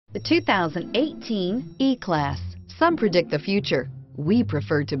The 2018 E-Class. Some predict the future. We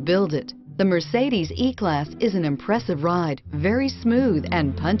prefer to build it. The Mercedes E-Class is an impressive ride, very smooth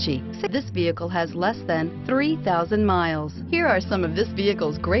and punchy. This vehicle has less than 3,000 miles. Here are some of this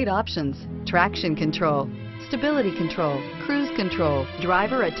vehicle's great options: traction control, stability control, cruise control,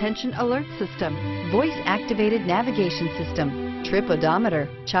 driver attention alert system, voice-activated navigation system, trip odometer,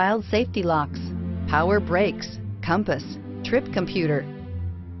 child safety locks, power brakes, compass, trip computer.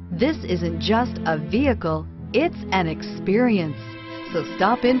 This isn't just a vehicle, it's an experience. So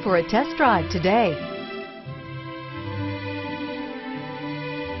stop in for a test drive today.